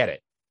I get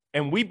it.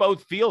 And we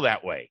both feel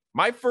that way.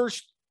 My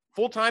first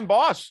full-time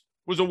boss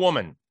was a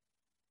woman.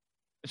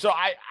 So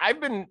I've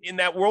been in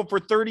that world for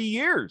 30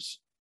 years.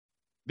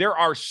 There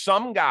are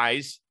some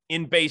guys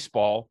in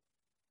baseball,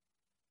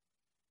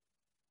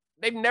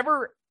 they've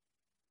never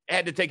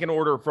had to take an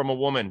order from a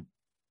woman.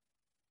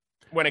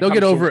 They'll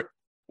get over it.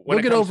 They'll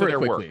get over it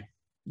quickly.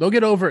 They'll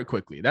get over it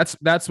quickly. That's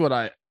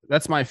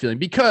my feeling,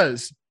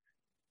 because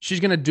she's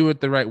going to do it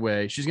the right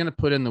way. She's going to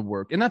put in the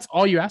work, and that's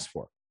all you ask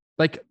for.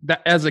 Like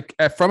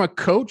that, from a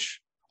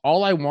coach,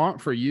 all I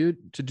want for you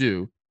to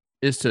do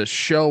is to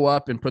show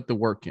up and put the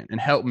work in and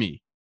help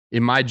me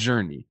in my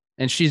journey.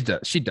 And she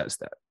does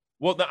that.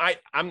 Well,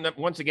 I'm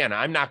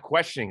not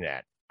questioning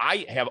that.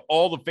 I have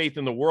all the faith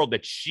in the world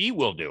that she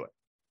will do it.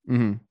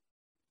 Mm-hmm.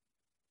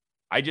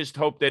 I just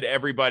hope that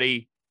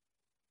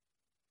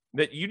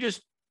that you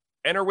just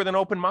enter with an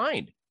open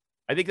mind.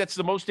 I think that's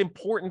the most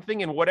important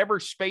thing in whatever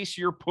space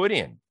you're put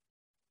in,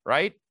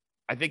 right?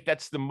 I think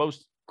that's the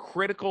most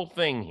critical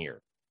thing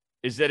here,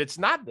 is that it's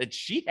not that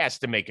she has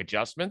to make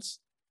adjustments,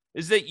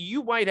 is that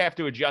you might have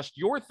to adjust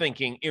your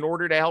thinking in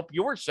order to help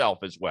yourself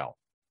as well.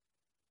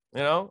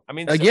 I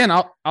mean, again,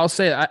 I'll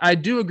say I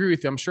do agree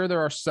with you. I'm sure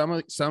there are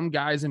some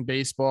guys in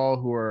baseball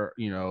who are,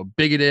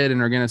 bigoted and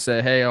are going to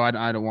say, hey,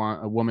 I don't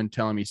want a woman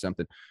telling me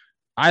something.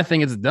 I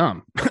think it's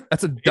dumb.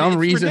 That's a dumb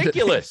reason.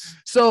 Ridiculous.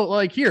 So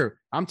like here,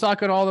 I'm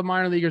talking to all the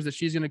minor leaguers that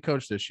she's going to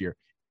coach this year.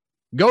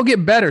 Go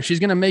get better. She's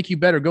going to make you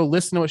better. Go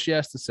listen to what she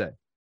has to say.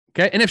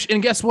 Okay.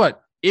 And guess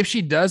what? If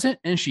she doesn't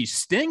and she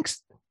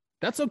stinks,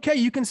 that's okay.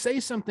 You can say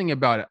something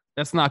about it.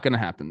 That's not going to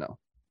happen though.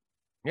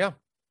 Yeah.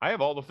 I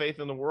have all the faith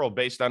in the world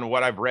based on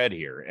what I've read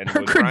here. And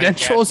her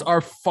credentials are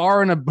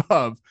far and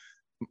above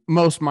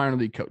most minor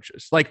league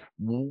coaches, like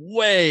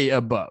way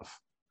above.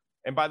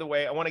 And by the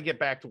way, I want to get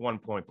back to one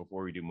point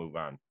before we do move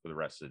on for the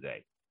rest of the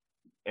day.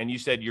 And you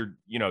said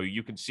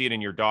you can see it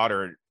in your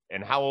daughter.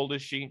 And how old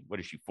is she? What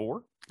is she,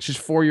 4? She's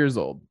 4 years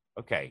old.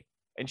 Okay.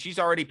 And she's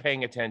already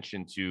paying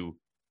attention to,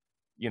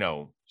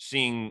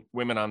 seeing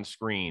women on the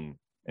screen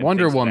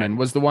Wonder Woman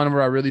was the one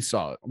where I really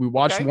saw it. We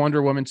watched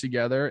Wonder Woman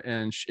together,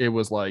 and it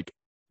was like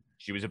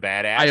she was a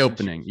badass,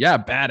 eye-opening. Yeah,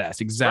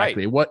 badass.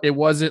 Exactly. Right. It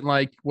wasn't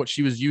like what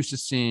she was used to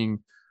seeing.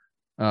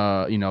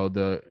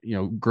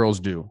 Girls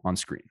do on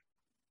screen.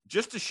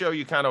 Just to show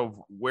you kind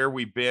of where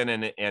we've been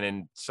and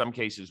in some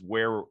cases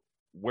where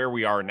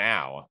we are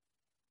now.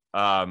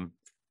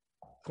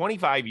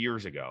 25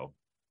 years ago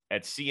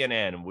at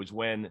CNN was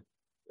when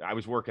I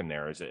was working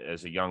there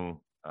as a young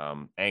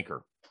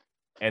anchor.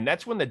 And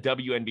that's when the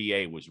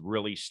WNBA was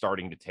really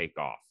starting to take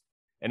off.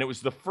 And it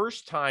was the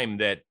first time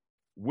that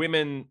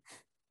women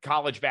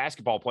college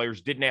basketball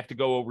players didn't have to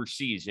go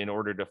overseas in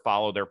order to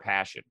follow their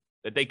passion,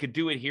 that they could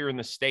do it here in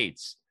the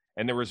States.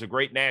 And there was a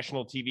great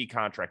national TV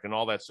contract and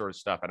all that sort of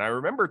stuff. And I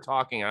remember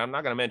talking, I'm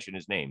not going to mention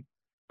his name,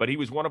 but he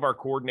was one of our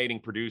coordinating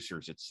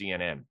producers at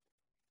CNN.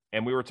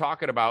 And we were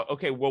talking about,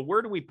 okay, well,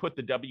 where do we put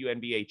the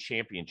WNBA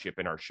championship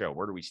in our show?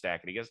 Where do we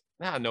stack it? He goes,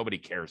 nobody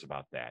cares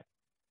about that.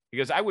 He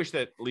goes, I wish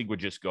that league would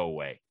just go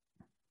away.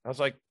 I was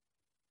like,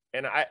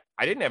 and I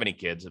didn't have any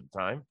kids at the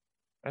time.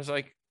 I was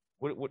like,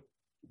 what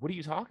are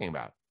you talking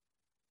about?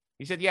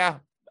 He said, yeah,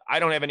 I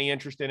don't have any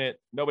interest in it.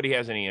 Nobody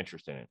has any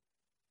interest in it.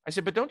 I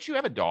said, but don't you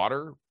have a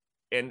daughter?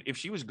 And if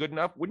she was good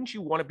enough, wouldn't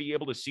you want to be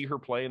able to see her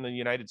play in the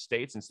United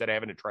States instead of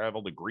having to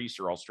travel to Greece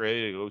or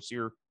Australia to go see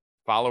her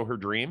follow her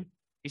dream?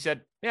 He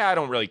said, yeah, I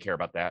don't really care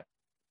about that.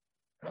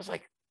 And I was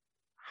like,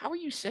 how are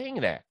you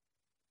saying that?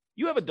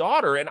 You have a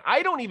daughter and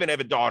I don't even have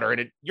a daughter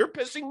and you're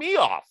pissing me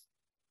off.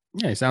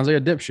 Yeah, he sounds like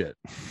a dipshit.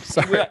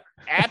 Sorry. Yeah,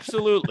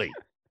 absolutely.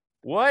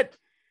 What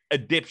a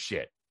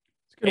dipshit.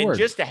 And word.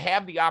 Just to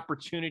have the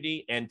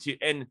opportunity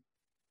and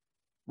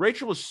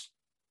Rachel was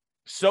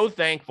so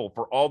thankful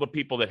for all the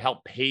people that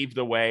helped pave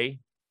the way,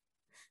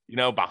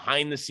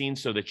 behind the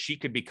scenes so that she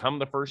could become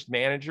the first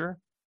manager.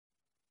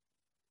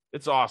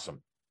 It's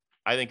awesome.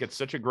 I think it's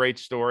such a great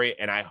story,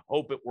 and I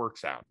hope it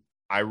works out.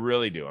 I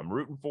really do. I'm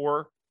rooting for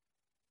her,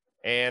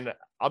 and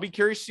I'll be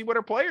curious to see what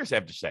our players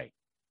have to say.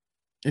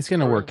 It's going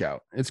to work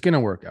out. It's going to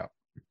work out.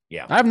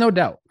 Yeah. I have no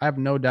doubt. In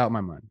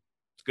my mind.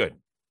 It's good.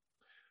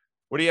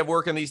 What do you have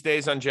working these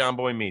days on John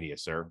Boy Media,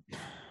 sir?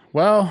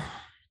 Well,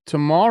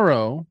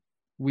 tomorrow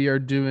we are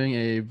doing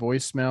a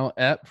voicemail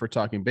ep for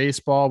Talking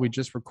Baseball. We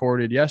just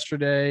recorded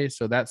yesterday,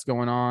 so that's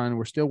going on.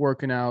 We're still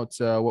working out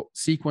what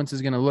sequence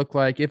is going to look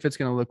like, if it's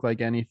going to look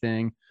like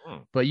anything.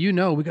 But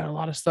we got a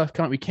lot of stuff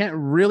coming. We can't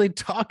really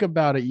talk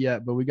about it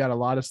yet, but we got a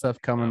lot of stuff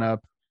coming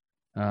up.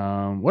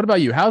 What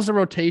about you? How's the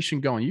rotation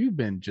going? You've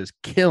been just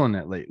killing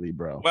it lately,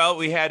 bro. Well,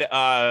 we had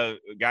a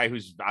guy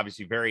who's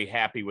obviously very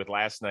happy with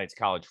last night's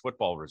college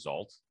football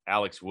results,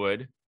 Alex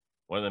Wood,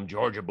 one of them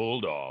Georgia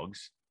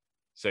Bulldogs.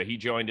 So he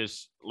joined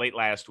us late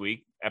last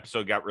week.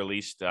 Episode got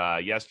released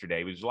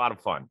yesterday. It was a lot of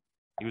fun.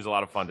 He was a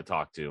lot of fun to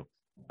talk to.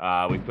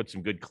 We put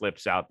some good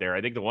clips out there.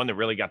 I think the one that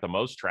really got the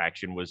most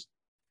traction was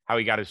how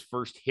he got his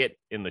first hit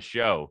in the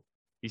show.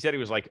 He said he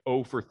was like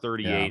 0 for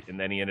 38, and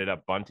then he ended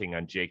up bunting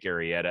on Jake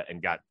Arrieta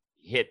and got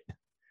hit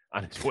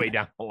on his way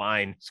down the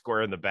line,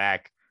 square in the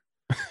back.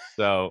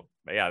 So,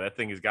 yeah, that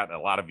thing has gotten a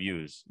lot of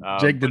views.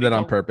 Jake did that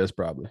on purpose,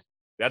 probably.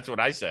 That's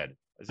what I said.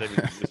 I said,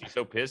 was he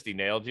so pissed he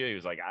nailed you? He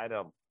was like, I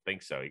don't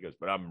think so. He goes,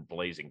 but I'm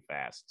blazing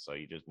fast, so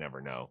you just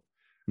never know.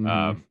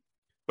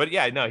 But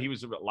yeah, no, he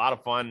was a lot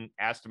of fun.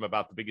 Asked him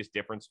about the biggest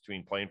difference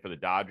between playing for the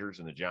Dodgers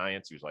and the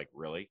Giants. He was like,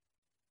 really?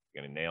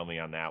 You're gonna nail me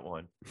on that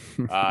one.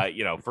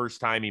 First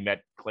time he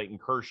met Clayton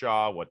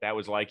Kershaw, what that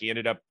was like. He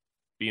ended up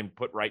being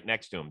put right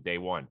next to him day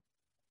one.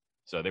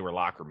 So they were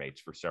locker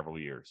mates for several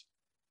years.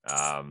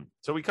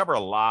 So we cover a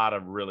lot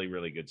of really,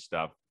 really good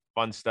stuff,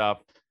 fun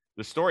stuff.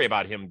 The story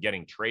about him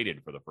getting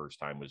traded for the first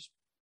time was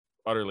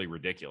utterly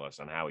ridiculous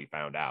on how he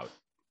found out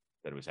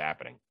that it was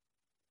happening.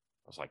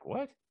 I was like,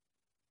 what?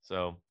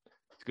 So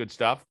it's good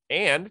stuff.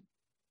 And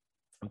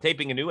I'm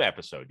taping a new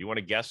episode. Do you want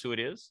to guess who it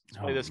is?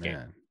 Let's play this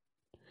game.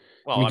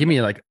 Well, give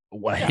me like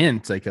a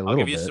hint, like a little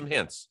bit. I'll give you some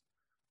hints.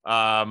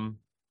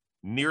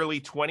 Nearly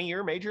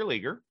 20-year major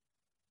leaguer.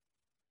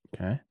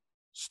 Okay.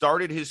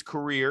 Started his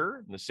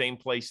career in the same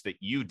place that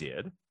you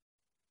did.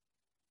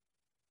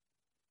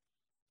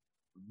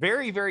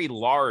 Very, very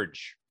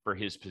large for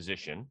his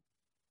position.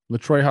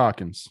 LaTroy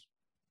Hawkins.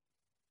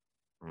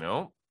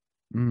 No.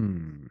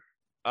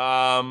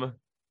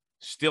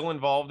 Still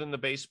involved in the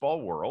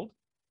baseball world.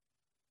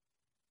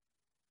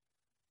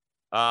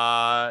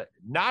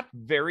 Not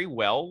very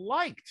well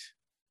liked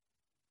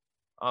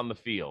on the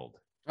field.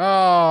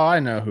 Oh, I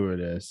know who it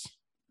is.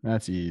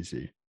 That's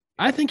easy.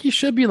 I think he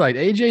should be like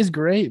AJ's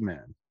great,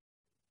 man.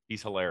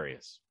 He's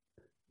hilarious.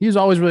 He's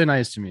always really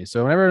nice to me.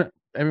 So whenever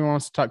everyone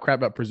wants to talk crap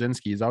about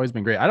Przinsky, he's always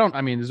been great.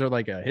 Is there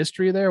like a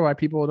history there why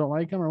people don't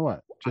like him or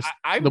what? Just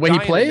the way he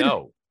played?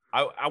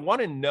 I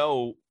want to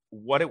know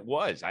what it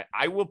was.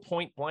 I will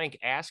point blank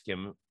ask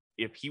him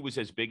if he was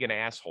as big an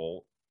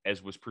asshole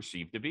as was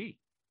perceived to be.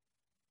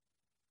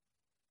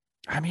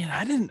 I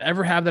didn't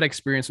ever have that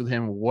experience with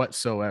him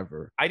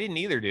whatsoever. I didn't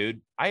either,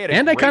 dude. I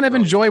kind of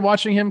enjoy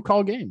watching him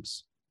call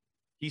games.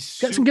 He's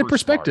got some good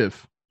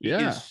perspective.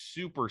 Smart. He is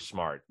super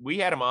smart. We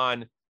had him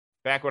on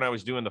back when I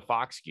was doing the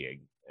Fox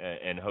gig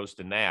and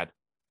hosting that.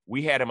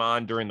 we had him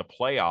on during the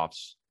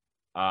playoffs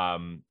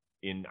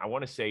in, I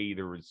want to say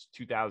either it was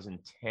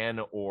 2010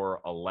 or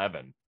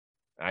 11.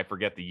 I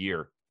forget the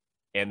year.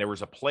 And there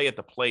was a play at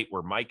the plate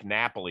where Mike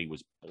Napoli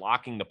was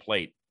blocking the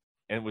plate.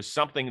 And it was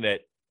something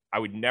that I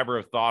would never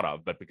have thought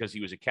of, but because he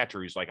was a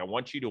catcher, he's like, I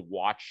want you to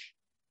watch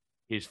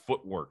his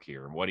footwork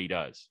here and what he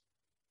does.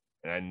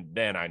 And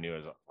then I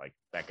knew, like,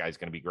 that guy's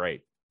going to be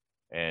great.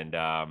 And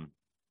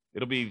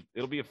it'll be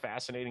a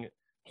fascinating.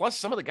 Plus,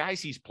 some of the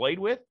guys he's played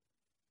with,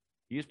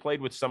 he has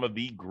played with some of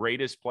the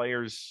greatest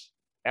players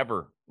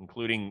ever,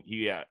 including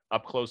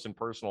up close and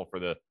personal for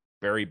the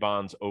Barry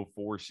Bonds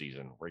 04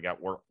 season, where he got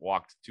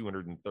walked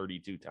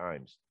 232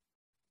 times.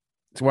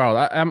 It's wild.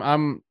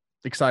 I'm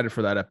excited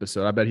for that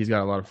episode. I bet he's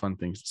got a lot of fun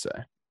things to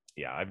say.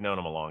 Yeah, I've known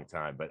him a long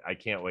time, but I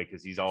can't wait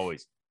because he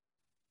always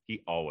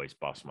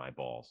busts my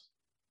balls.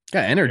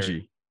 Got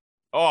energy.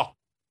 Done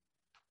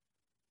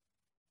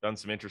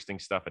some interesting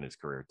stuff in his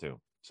career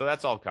too. So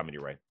that's all coming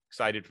your way.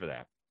 Excited for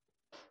that.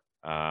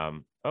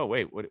 Oh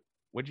wait,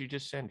 what'd you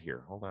just send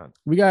here? Hold on.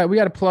 We got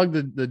to plug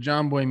the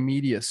John Boy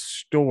Media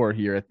store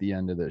here at the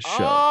end of this show.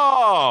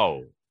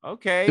 Oh,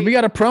 okay. Do we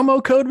got a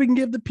promo code we can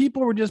give the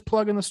people? Or we're just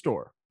plugging the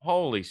store.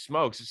 Holy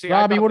smokes! See,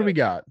 Robbie, what do we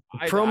got?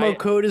 Promo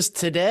code is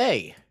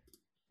today.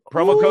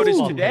 Promo code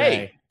is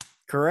today.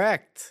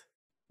 Correct.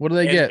 What do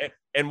they get?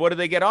 And what do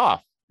they get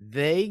off?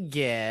 They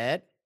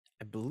get,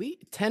 I believe,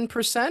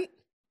 10%.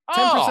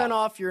 10%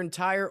 off your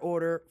entire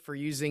order for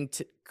using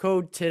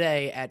code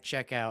today at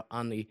checkout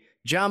on the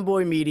John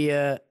Boy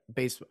Media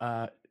base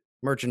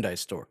merchandise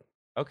store.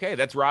 Okay,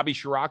 that's Robbie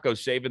Scirocco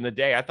saving the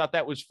day. I thought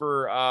that was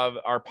for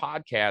our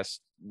podcast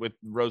with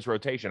Rose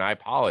Rotation. I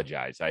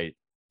apologize. We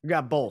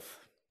got both.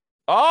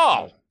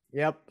 Oh,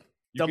 yep.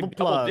 Double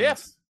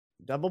plugs.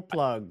 Double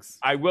plugs.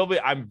 I will be.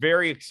 I'm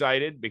very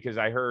excited because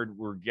I heard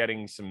we're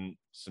getting some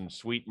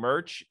sweet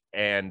merch,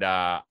 and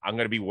I'm going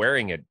to be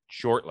wearing it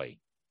shortly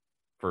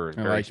for a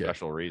very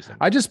special reason.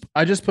 I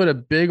just put a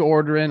big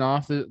order in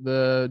off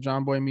the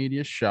John Boy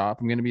Media shop.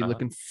 I'm going to be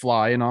looking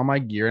fly in all my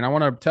gear, and I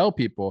want to tell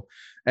people,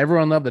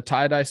 everyone loved the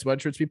tie-dye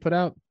sweatshirts we put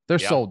out. They're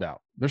sold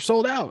out. They're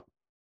sold out.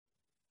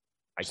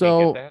 I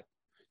can't get that.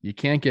 You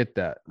can't get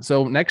that.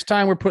 So next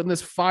time we're putting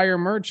this fire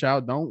merch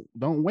out, don't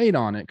wait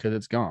on it because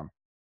it's gone.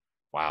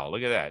 Wow,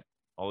 look at that.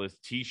 All these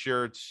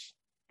t-shirts,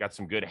 got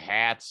some good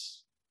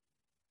hats,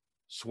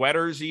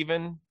 sweaters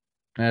even.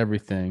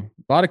 Everything.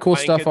 A lot of cool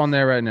stuff on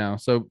there right now.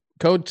 So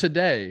code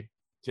today.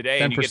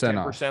 And you get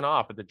 10%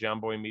 off at the John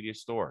Boy Media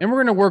store. And we're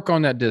going to work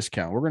on that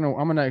discount. I'm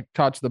going to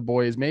talk to the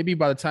boys. Maybe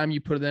by the time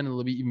you put it in,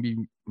 it'll even be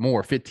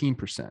more,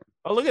 15%.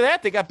 Oh, look at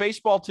that. They got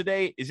baseball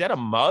today. Is that a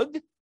mug?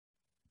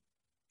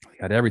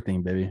 Got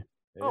everything, baby.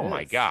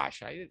 My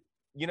gosh.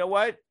 You know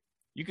what?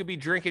 You could be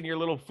drinking your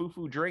little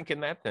foo-foo drink in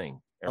that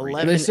thing.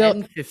 11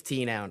 and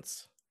 15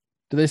 ounce.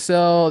 Do they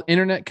sell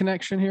internet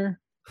connection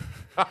here?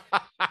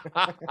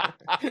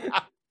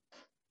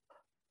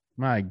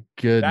 My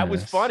goodness. That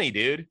was funny,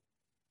 dude.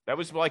 That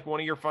was like one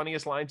of your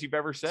funniest lines you've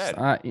ever said.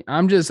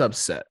 I'm just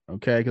upset,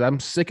 okay? Because I'm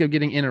sick of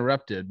getting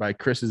interrupted by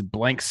Chris's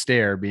blank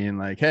stare being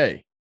like,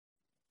 hey,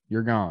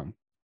 you're gone.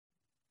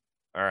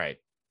 All right.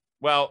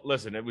 Well,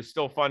 listen, it was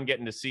still fun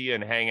getting to see you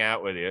and hang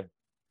out with you.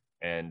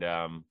 And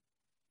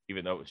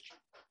even though it was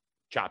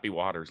choppy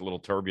waters, a little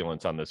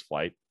turbulence on this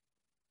flight,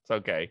 it's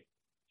okay.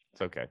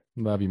 It's okay.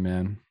 Love you,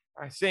 man.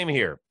 All right, same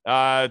here.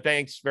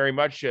 Thanks very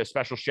much. A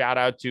special shout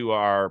out to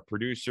our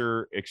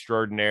producer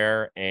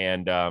extraordinaire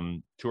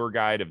and tour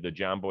guide of the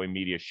John Boy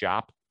Media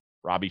shop,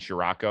 Robbie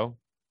Scirocco.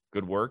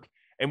 Good work.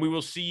 And we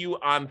will see you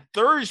on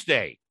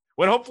Thursday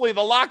when hopefully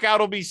the lockout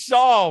will be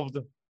solved.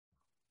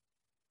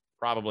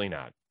 Probably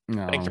not.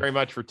 No. Thanks very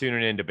much for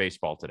tuning in to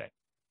Baseball Today.